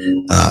that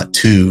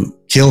to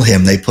kill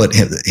him, they put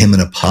him in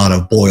a pot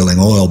of boiling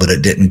oil, but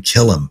it didn't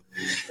kill him.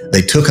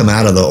 They took him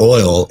out of the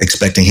oil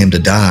expecting him to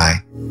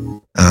die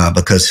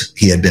because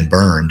he had been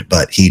burned,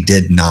 but he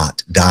did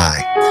not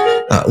die.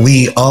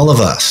 All of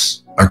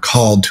us are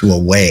called to a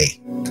way,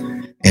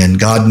 and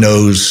God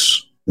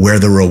knows where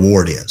the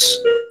reward is.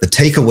 The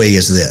takeaway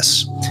is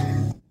this: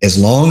 as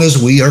long as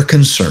we are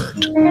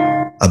concerned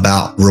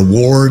about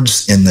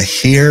rewards in the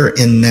here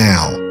and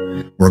now,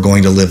 we're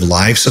going to live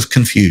lives of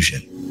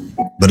confusion.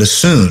 But as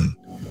soon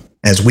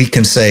as we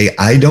can say,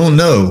 I don't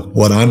know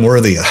what I'm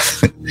worthy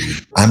of,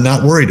 I'm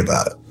not worried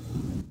about it,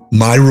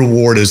 my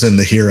reward is in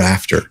the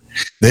hereafter,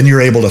 then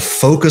you're able to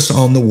focus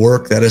on the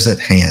work that is at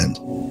hand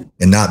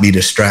and not be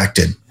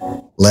distracted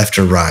left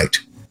or right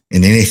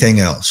in anything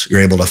else.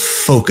 You're able to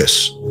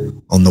focus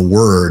on the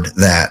word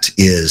that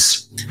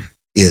is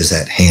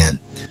at hand.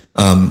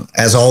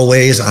 As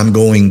always, I'm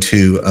going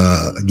to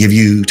give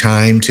you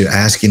time to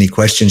ask any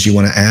questions you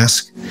want to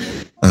ask.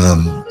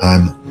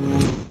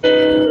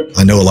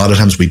 I know a lot of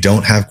times we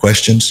don't have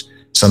questions.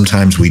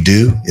 Sometimes we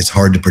do. It's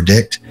hard to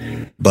predict.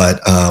 But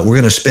we're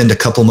going to spend a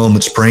couple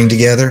moments praying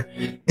together.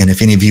 And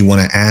if any of you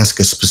want to ask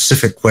a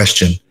specific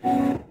question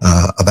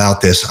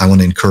about this, I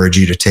want to encourage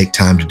you to take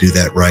time to do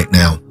that right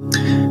now.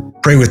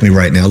 Pray with me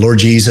right now. Lord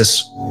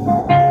Jesus,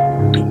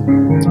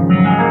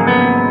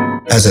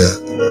 as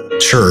a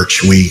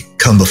church, we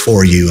come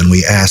before you and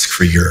we ask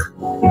for your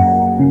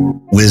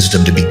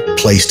wisdom to be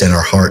placed in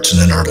our hearts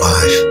and in our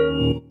life.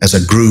 As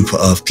a group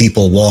of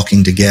people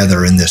walking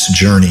together in this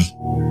journey,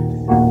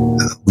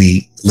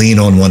 we lean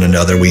on one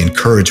another. We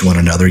encourage one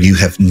another. You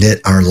have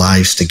knit our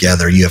lives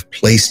together. You have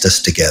placed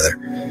us together.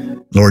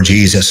 Lord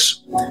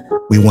Jesus,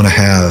 we want to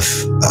have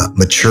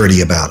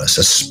maturity about us,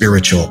 a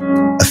spiritual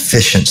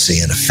efficiency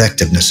and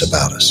effectiveness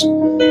about us.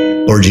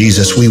 Lord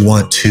Jesus, we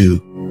want to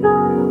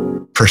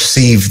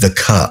perceive the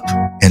cup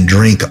and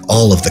drink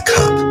all of the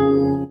cup,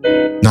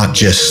 not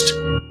just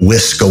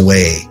whisk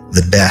away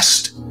the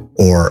best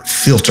or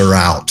filter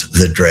out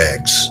the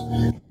dregs.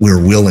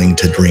 We're willing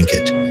to drink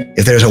it.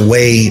 If there's a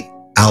way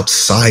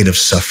outside of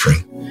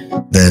suffering,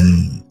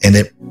 then, and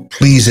it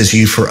pleases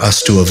you for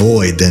us to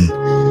avoid, then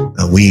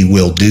we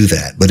will do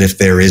that. But if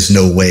there is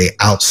no way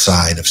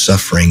outside of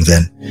suffering,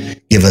 then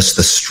give us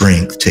the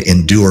strength to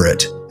endure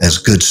it as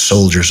good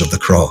soldiers of the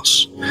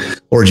cross.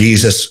 Lord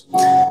Jesus,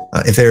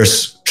 if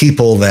there's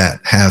people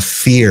that have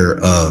fear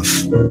of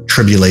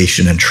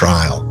tribulation and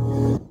trial,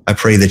 I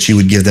pray that you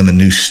would give them a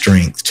new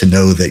strength to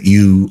know that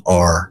you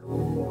are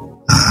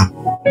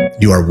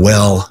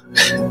well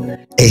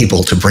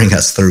able to bring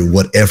us through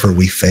whatever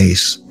we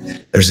face.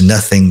 There's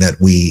nothing that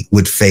we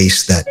would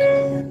face that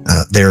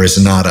there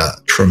is not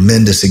a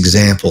tremendous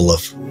example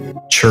of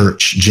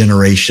church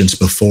generations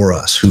before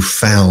us who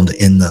found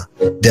in the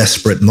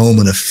desperate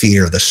moment of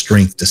fear the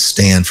strength to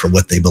stand for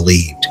what they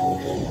believed.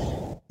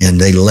 And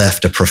they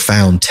left a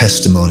profound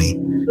testimony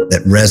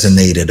that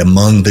resonated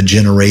among the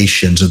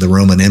generations of the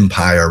Roman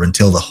Empire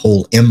until the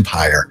whole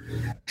empire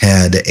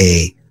had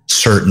a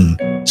certain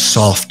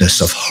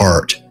softness of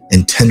heart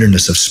and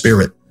tenderness of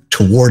spirit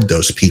toward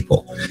those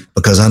people.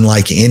 Because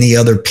unlike any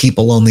other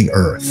people on the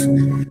earth,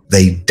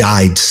 they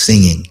died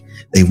singing.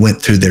 They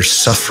went through their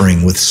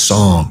suffering with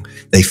song.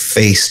 They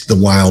faced the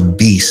wild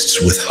beasts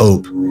with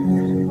hope.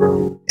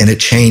 And it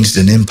changed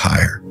an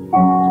empire.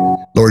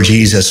 Lord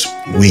Jesus,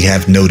 we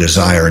have no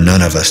desire,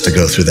 none of us, to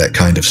go through that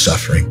kind of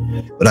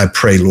suffering. But I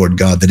pray, Lord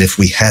God, that if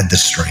we had the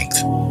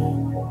strength,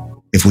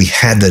 if we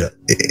had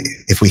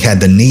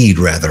the need,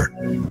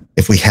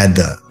 if we had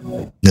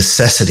the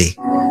necessity,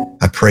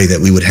 I pray that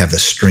we would have the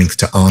strength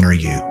to honor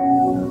you.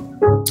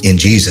 In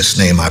Jesus'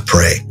 name I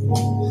pray.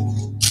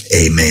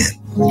 Amen.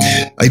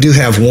 I do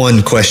have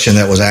one question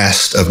that was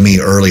asked of me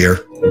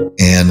earlier,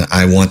 and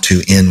I want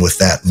to end with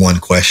that one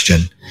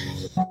question.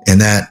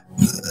 And that,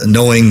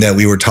 knowing that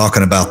we were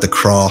talking about the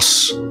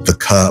cross, the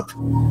cup,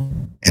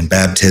 and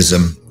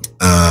baptism,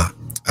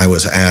 I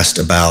was asked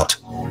about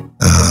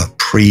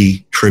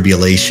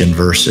pre-tribulation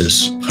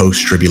versus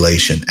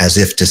post-tribulation, as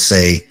if to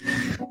say,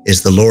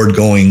 is the Lord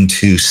going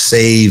to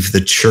save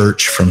the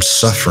church from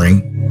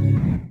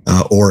suffering,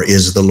 or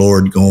is the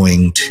Lord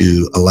going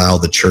to allow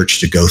the church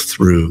to go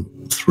through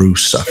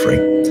suffering?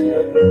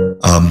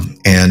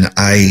 And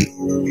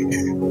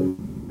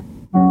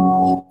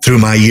through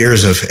my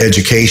years of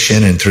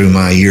education and through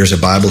my years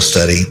of Bible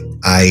study,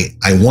 I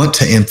want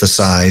to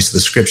emphasize the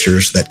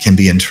scriptures that can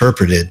be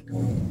interpreted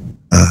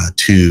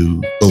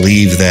to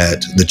believe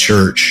that the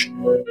church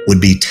would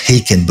be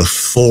taken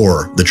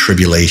before the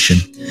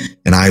tribulation.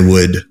 And I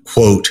would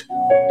quote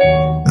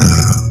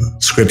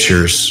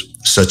scriptures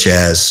such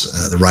as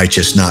the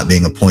righteous not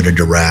being appointed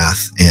to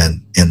wrath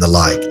and the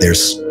like.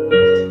 There's,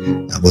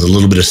 with a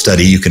little bit of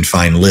study, you can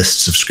find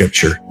lists of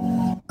scripture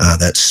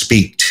that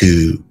speak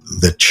to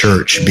the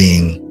church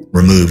being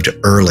removed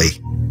early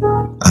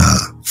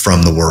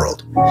from the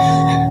world.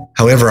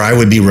 However, I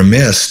would be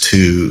remiss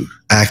to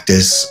act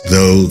as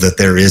though that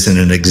there isn't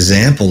an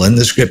example in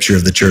the scripture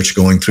of the church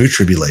going through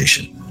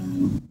tribulation.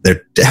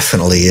 There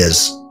definitely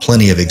is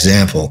plenty of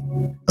example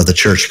of the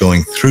church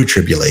going through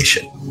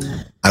tribulation.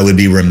 I would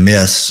be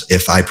remiss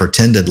if I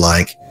pretended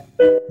like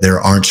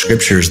there aren't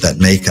scriptures that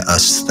make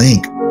us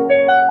think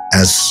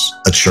as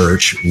a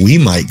church we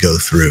might go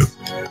through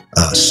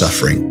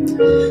suffering.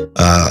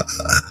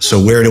 So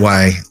where do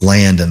I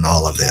land in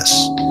all of this?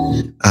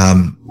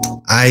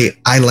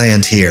 I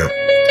land here.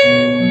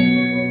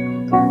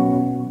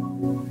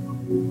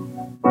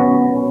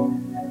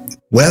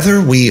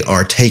 Whether we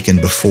are taken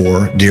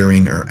before,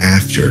 during, or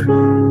after,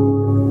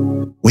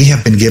 we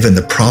have been given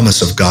the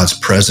promise of God's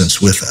presence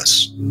with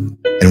us,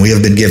 and we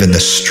have been given the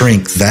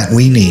strength that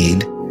we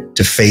need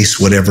to face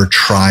whatever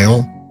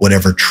trial,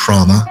 whatever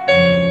trauma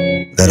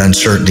that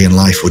uncertainty in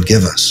life would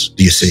give us.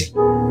 Do you see?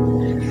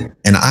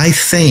 And I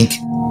think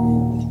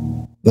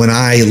when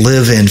I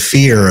live in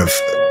fear of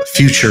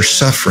future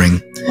suffering,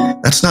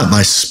 that's not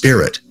my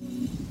spirit.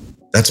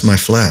 That's my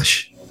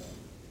flesh.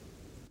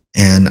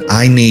 And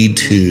I need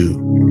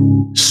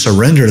to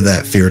surrender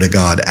that fear to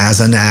God as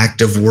an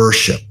act of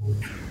worship.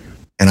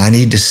 And I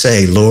need to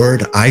say,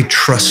 Lord, I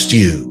trust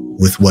you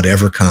with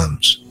whatever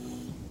comes.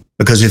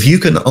 Because if you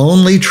can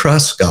only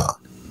trust God,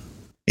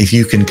 if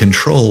you can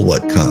control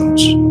what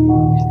comes,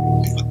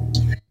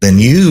 then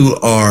you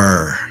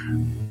are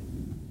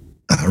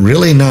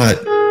really not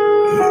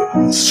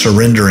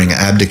surrendering,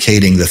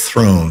 abdicating the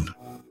throne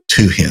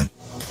to him.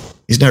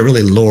 He's not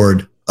really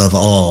Lord of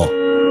all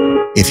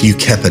if you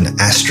kept an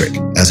asterisk,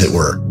 as it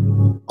were,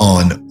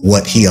 on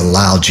what he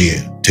allowed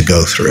you to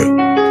go through.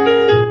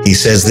 He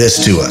says this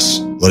to us: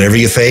 whatever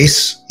you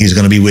face, he's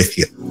going to be with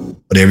you.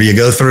 Whatever you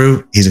go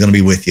through, he's going to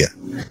be with you.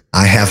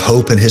 I have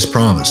hope in his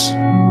promise.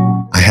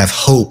 I have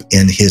hope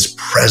in his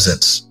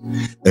presence.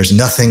 There's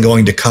nothing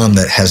going to come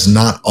that has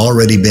not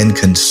already been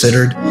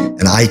considered,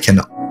 and I can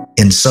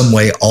in some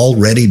way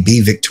already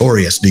be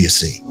victorious. Do you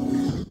see?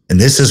 And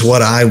this is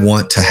what I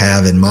want to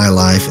have in my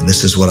life, and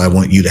this is what I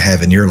want you to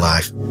have in your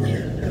life: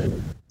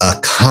 a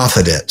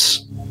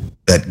confidence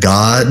that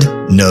God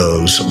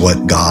knows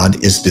what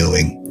God is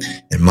doing,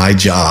 and my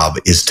job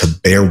is to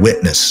bear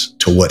witness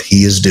to what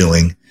he is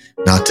doing,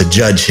 not to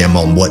judge him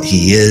on what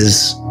he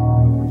is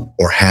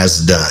or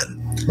has done.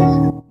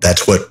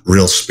 That's what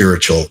real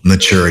spiritual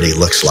maturity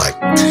looks like.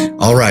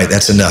 All right,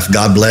 that's enough.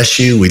 God bless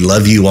you. We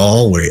love you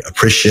all. We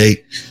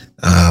appreciate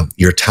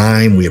your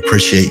time. We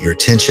appreciate your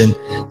attention.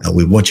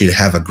 We want you to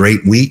have a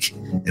great week,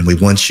 and we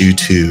want you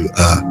to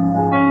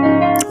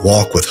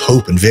walk with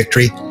hope and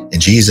victory. In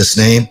Jesus'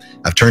 name,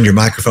 I've turned your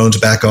microphones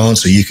back on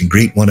so you can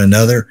greet one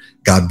another.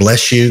 God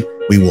bless you.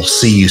 We will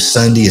see you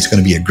Sunday. It's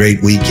going to be a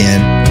great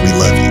weekend. We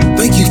love you.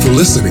 Thank you for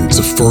listening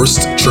to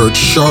First Church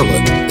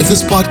Charlotte. If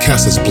this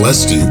podcast has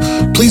blessed you,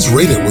 please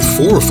rate it with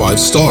 4 or 5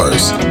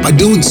 stars. By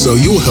doing so,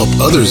 you will help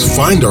others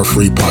find our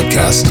free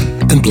podcast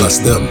and bless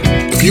them.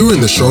 If you're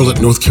in the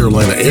Charlotte, North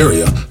Carolina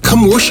area,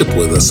 come worship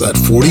with us at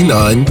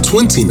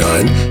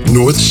 4929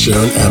 North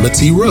Sharon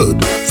Amity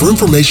Road. For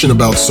information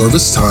about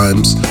service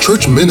times,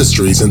 church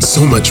ministries, and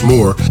so much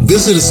more,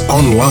 visit us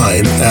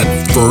online at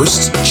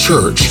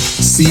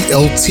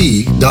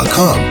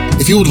firstchurchclt.com.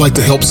 If you would like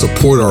to help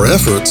support our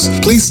efforts,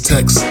 please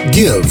text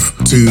GIVE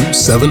to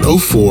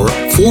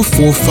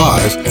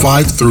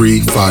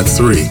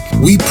 704-445-5353.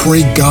 We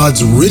pray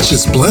God's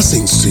richest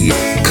blessings to you.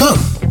 Come,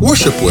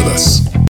 worship with us.